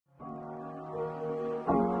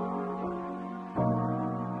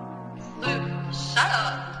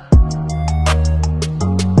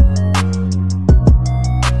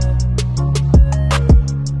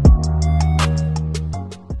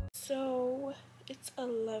It's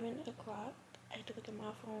 11 o'clock. I had to look at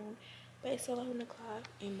my phone, but it's 11 o'clock,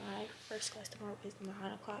 and my first class tomorrow is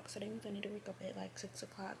 9 o'clock, so that means I need to wake up at like 6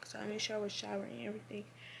 o'clock. So I made sure I was showering and everything.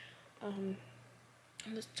 I'm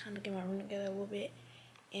just trying to get my room together a little bit,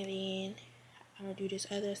 and then I'm gonna do this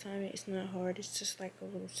other assignment. It's not hard, it's just like a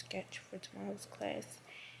little sketch for tomorrow's class.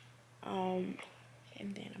 And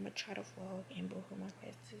then I'm gonna try to vlog in both of my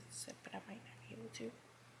classes, but I might not be able to.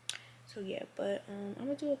 So yeah, but I'm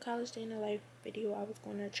gonna do a college day in the life video. I was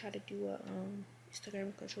gonna try to do a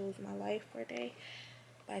Instagram controls my life for a day,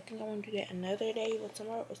 but I think I want to do that another day. But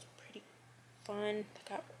tomorrow was pretty fun. I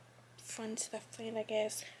got fun stuff planned, I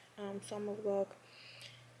guess. So I'm gonna vlog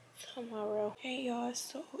tomorrow. Hey y'all,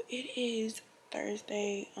 so it is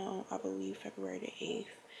Thursday, I believe February the 8th.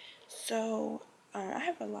 So I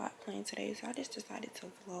have a lot planned today, so I just decided to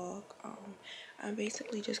vlog. I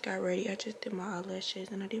basically just got ready. I just did my eyelashes,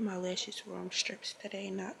 and I did my lashes from strips today,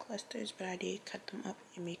 not clusters, but I did cut them up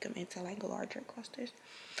and make them into like larger clusters.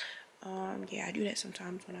 Yeah, I do that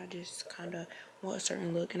sometimes when I just kind of want a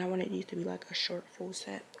certain look, and I wanted these to be like a short full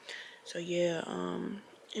set. So yeah,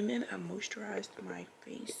 and then I moisturized my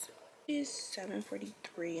face. It is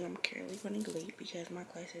 7:43, and I'm currently running late because my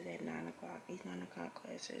class is at 9 o'clock. These 9 o'clock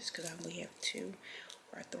classes, because I only have two,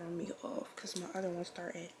 are throwing me off because my other ones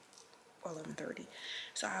start at 11:30.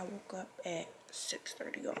 So I woke up at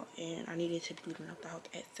 6:30, y'all, and I needed to be out the house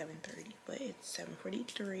at 7:30, but it's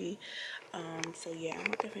 7:43. So yeah, I'm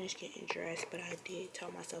about to finish getting dressed, but I did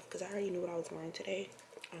tell myself, because I already knew what I was wearing today,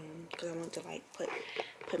 because I wanted to like put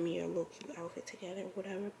me a little cute outfit together or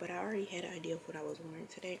whatever, but I already had an idea of what I was wearing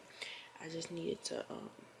today. I just needed to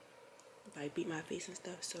like beat my face and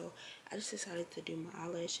stuff, so I just decided to do my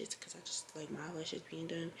eyelashes because I just like my eyelashes being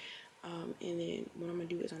done. And then what I'm gonna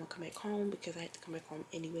do is I'm gonna come back home, because I have to come back home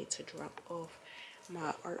anyway to drop off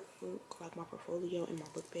my artwork, like my portfolio and my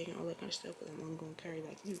book bag and all that kind of stuff, because I'm only gonna carry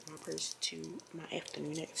like my purse to my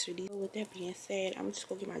afternoon activity. So with that being said, I'm just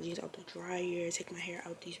gonna get my jeans out the dryer, take my hair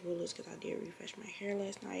out these rollers because I did refresh my hair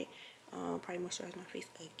last night. Probably moisturize my face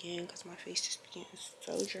again because my face just became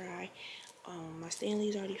so dry. My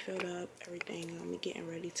Stanley's already filled up, everything. I'm getting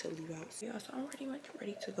ready to leave out. Yeah, so I'm pretty much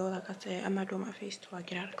ready to go. Like I said, I'm not doing my face till I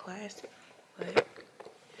get out of class, but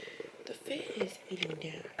the fit is eating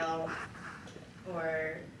down.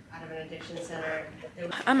 Or out of an addiction center.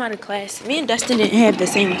 I'm out of class. Me and Dustin didn't have the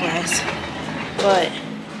same class, but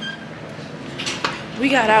we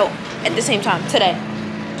got out at the same time today,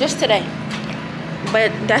 just today.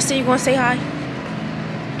 But Dustin, you gonna say hi?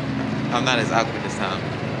 I'm not as awkward this time.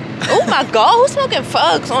 Oh my God, who's smoking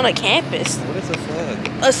fugs on a campus? What is a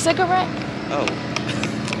fug? A cigarette? Oh.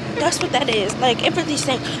 That's what that is. Like, it really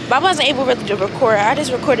stinks. But I wasn't able really to record. I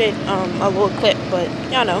just recorded a little clip, but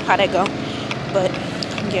y'all know how that go. But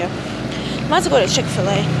yeah, I'm about to go to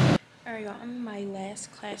Chick-fil-A. Alright, y'all, I'm in my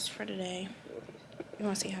last class for today. You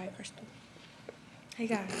want to say hi, Crystal? Hey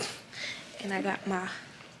guys. And I got my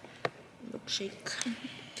milkshake.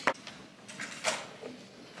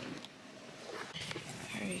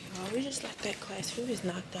 Alright, y'all, we just left that class. We was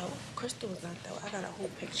knocked out. Crystal was knocked out. I got a whole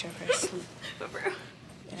picture of her asleep.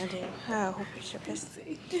 And I did have a whole picture of her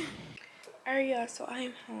asleep. Alright, y'all, so I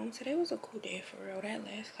am home. Today was a cool day for real. That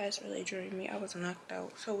last class really drained me. I was knocked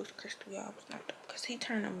out. So was Crystal, y'all. I was knocked out because he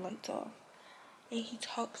turned them lights off. And he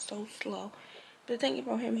talks so slow. But the thing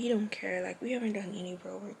about him, he don't care. Like, we haven't done any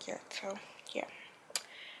real work yet. So, yeah.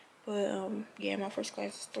 But, yeah, my first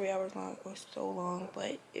class is 3 hours long. It was so long,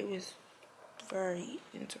 but it was very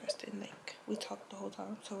interesting. Like, we talked the whole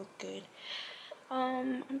time, so it was good.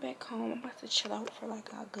 I'm back home. I'm about to chill out for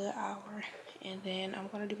like a good hour, and then I'm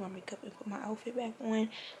gonna do my makeup and put my outfit back on,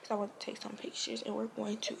 so I want to take some pictures, and we're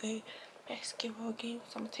going to a basketball game,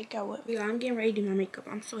 so I'm gonna take y'all with me. I'm getting ready to do my makeup.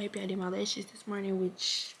 I'm so happy I did my lashes this morning,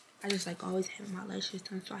 which I just like always have my lashes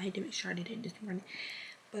done, so I had to make sure I did it this morning.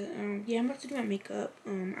 But yeah, I'm about to do my makeup.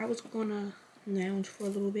 I was gonna lounge for a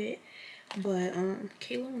little bit, but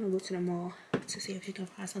Kayla wanna go to the mall to see if she can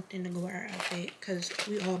find something to go with her outfit, because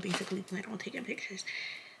we all basically plan on taking pictures.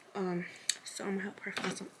 So I'm gonna help her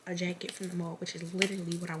find a jacket from the mall, which is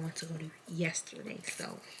literally what I went to go to yesterday.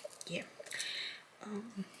 So yeah,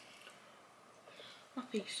 my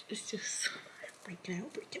face is just breaking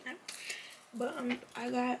out. But I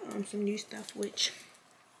got some new stuff which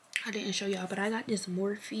I didn't show y'all, but I got this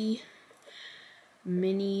Morphe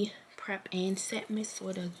mini prep and set mist, so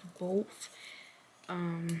it does both.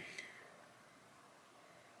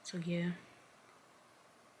 So yeah,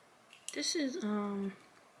 this is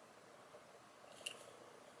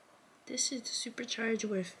the supercharged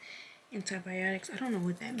with antibiotics. I don't know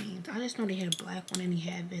what that means. I just know they had a black one and he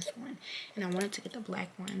had this one, and I wanted to get the black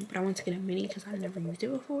one, but I wanted to get a mini because I never used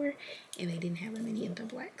it before, and they didn't have a mini in the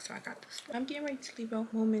black, so I got this one. I'm getting ready to leave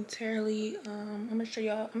out momentarily. I'm gonna show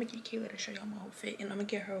y'all. I'm gonna get Kayla to show y'all my outfit, and I'm gonna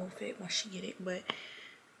get her outfit once she get it. But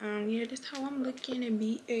yeah, this is how I'm looking in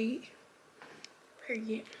B8.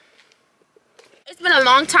 Period. It's been a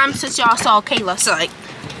long time since y'all saw Kayla, so like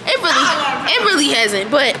it really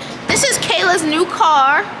hasn't. But this is Kayla's new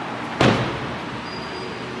car.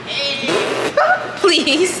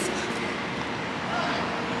 Please.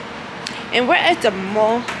 And we're at the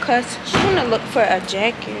mall because she's gonna look for a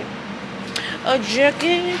jacket. A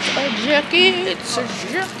jacket. We're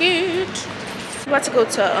about to go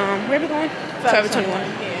to where are we going? Forever 21.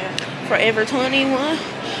 Yeah. Forever 21.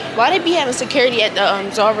 Why they be having security at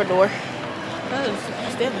the Zara door?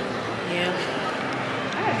 Yeah.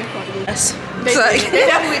 Yes. They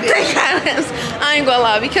definitely did. I ain't gonna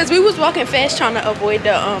lie, because we was walking fast trying to avoid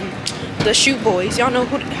the shoe boys. Y'all know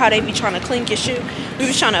how they be trying to clink your shoe. We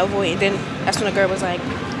was trying to avoid, and then that's when the girl was like,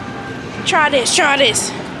 try this,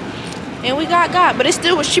 and we got, but it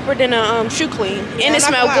still was cheaper than a shoe clean, and it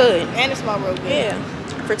smelled good. And it smelled real good. Yeah,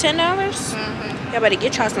 for $10. Y'all better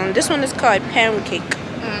get y'all some. This one is called Pancake.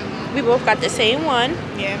 We both got the same one.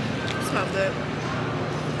 Yeah, it smells good.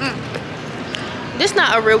 This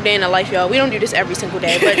not a real day in the life, y'all. We don't do this every single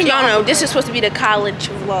day, but y'all know this is supposed to be the college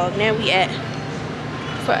vlog. Now we at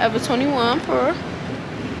Forever 21 for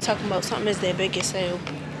talking about something is their biggest sale.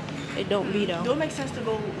 It don't be though. Do it make sense to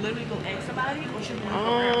literally go ask somebody, or should we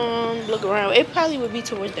look around? It probably would be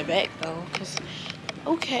towards the back though, cause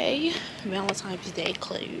okay, Valentine's Day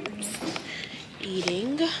clothes,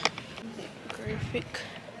 eating, graphic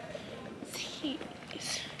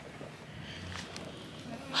tees.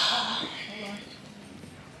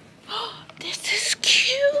 This is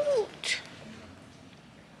cute.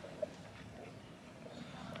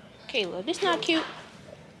 Kayla, this not cute.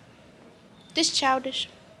 This childish.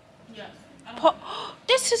 Yes.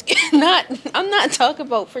 This is not. I'm not talking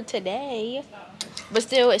about for today, but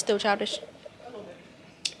still, it's still childish.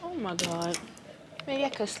 Oh my god. Maybe I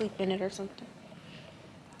could sleep in it or something.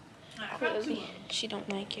 Clearly, she don't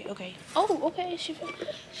like it. Okay. Oh, okay.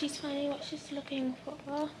 She's finding what she's looking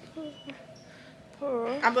for.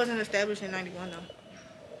 I wasn't established in 91 though.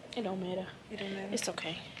 It don't matter. It don't matter. It's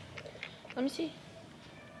okay. Let me see.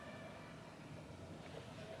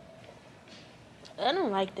 I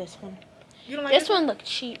don't like this one. You don't like this one? Look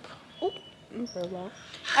cheap. Oop,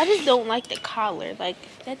 I just don't like the collar. Like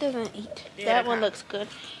that doesn't eat. Yeah, that one looks good.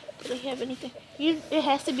 Do they have anything? It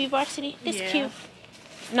has to be varsity. It's cute.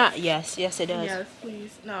 Not yes. Yes, it does. Yes,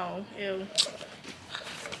 please. No. Ew.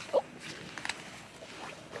 Oh.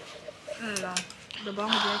 No. The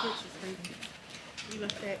bomber jackets is crazy. You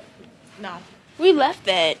left that. No. We left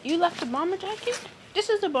that. You left the bomber jacket? This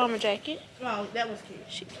is the bomber jacket. Oh, that was cute.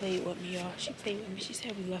 She played with me, y'all. She played with me. She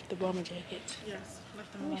said we left the bomber jackets. Yes,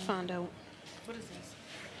 left them Let me alone. find out. What is this?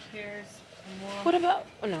 Pears and more. What about?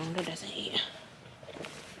 Oh no, that doesn't eat.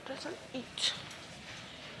 Doesn't eat.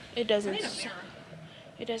 It doesn't.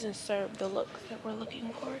 It doesn't serve the looks that we're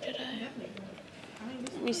looking for today.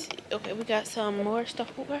 Let me see. Okay, we got some more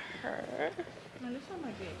stuff over her. Man, this one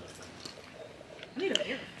might be. I need a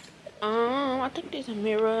mirror. I think there's a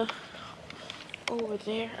mirror over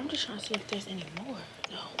there. I'm just trying to see if there's any more.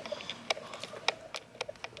 No.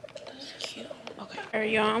 That's cute. Okay. Alright,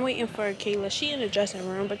 y'all. I'm waiting for Kayla. She in the dressing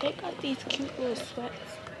room, but they got these cute little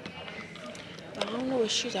sweats. But I don't know what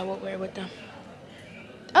shoes I would wear with them.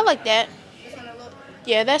 I like that. This one look.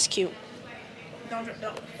 Yeah, that's cute. Don't. I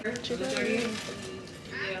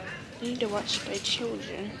need to watch my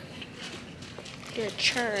children. They're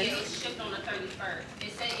churn. It was shipped on the 31st.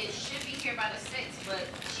 It said it should be here by the 6th, but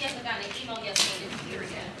she hasn't gotten an email yet saying it's here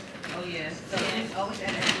yet. Oh yeah. So it's always at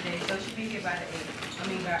every day. So she be here by the 8th. I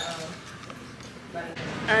mean by the.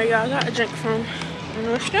 Alright, y'all, I got a drink from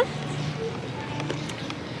Nordstrom.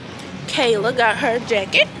 Kayla got her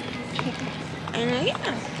jacket. And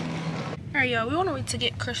yeah. Alright, y'all, we want to wait to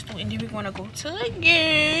get Crystal and then we're going to go to the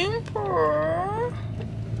game.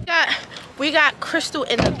 We got Crystal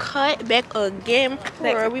in the cut back again. We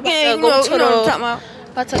about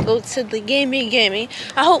to go to the gaming.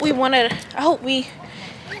 I hope we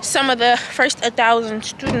some of the first 1,000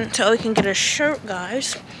 students so we can get a shirt,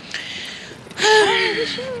 guys.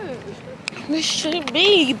 We should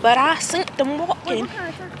be, but I sent them walking.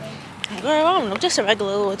 Girl, I don't know, just a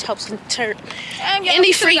regular little Towson shirt.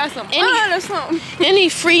 Any free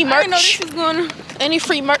merch. Any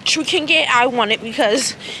free merch we can get, I want it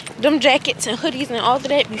because them jackets and hoodies and all of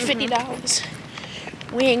that be $50.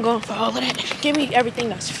 We ain't going for all of that. Give me everything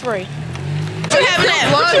that's free. What you having that?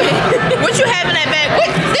 What you having that bag? What?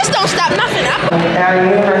 This don't stop nothing. Our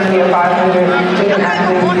University of 500 student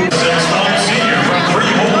athletes. 6'5" senior from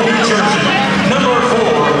Freehold, New Jersey. Number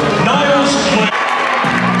 4, Niles Clay.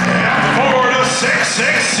 And forward a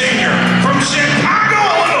 6'6" senior from Chicago,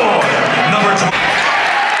 Illinois. Number 20.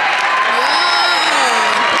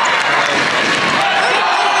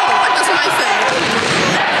 What does my say?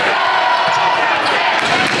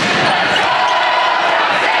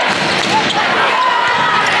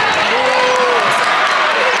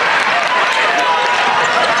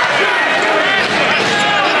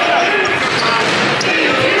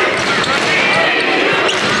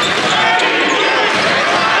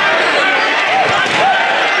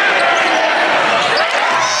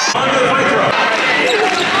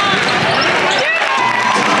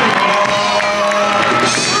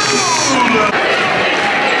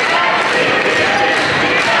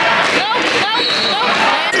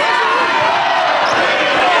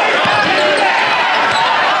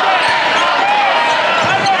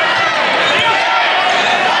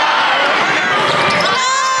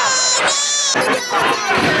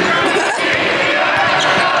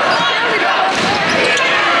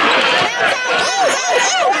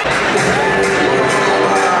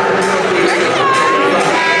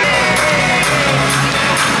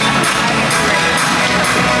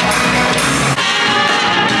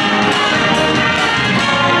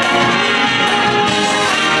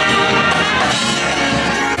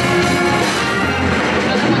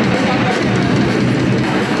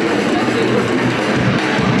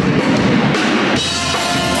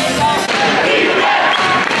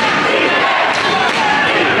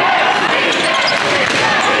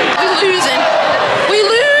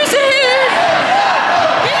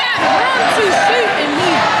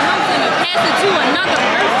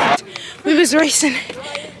 Racing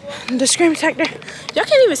the screen protector. Y'all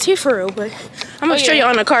can't even see for real, but I'm gonna show you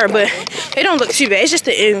on the car, but it don't look too bad. It's just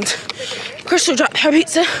the end. Crystal dropped her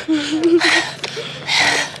pizza.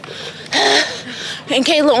 And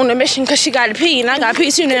Kayla on the mission because she got to pee, and I got to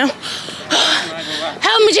pee too now.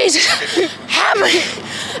 Help me, Jesus. Help me.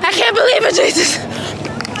 I can't believe it, Jesus.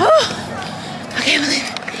 I can't believe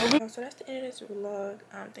it. So that's the end of this vlog.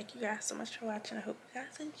 Thank you guys so much for watching. I hope you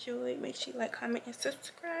guys enjoyed. Make sure you like, comment, and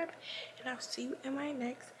subscribe. And I'll see you in my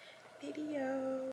next video.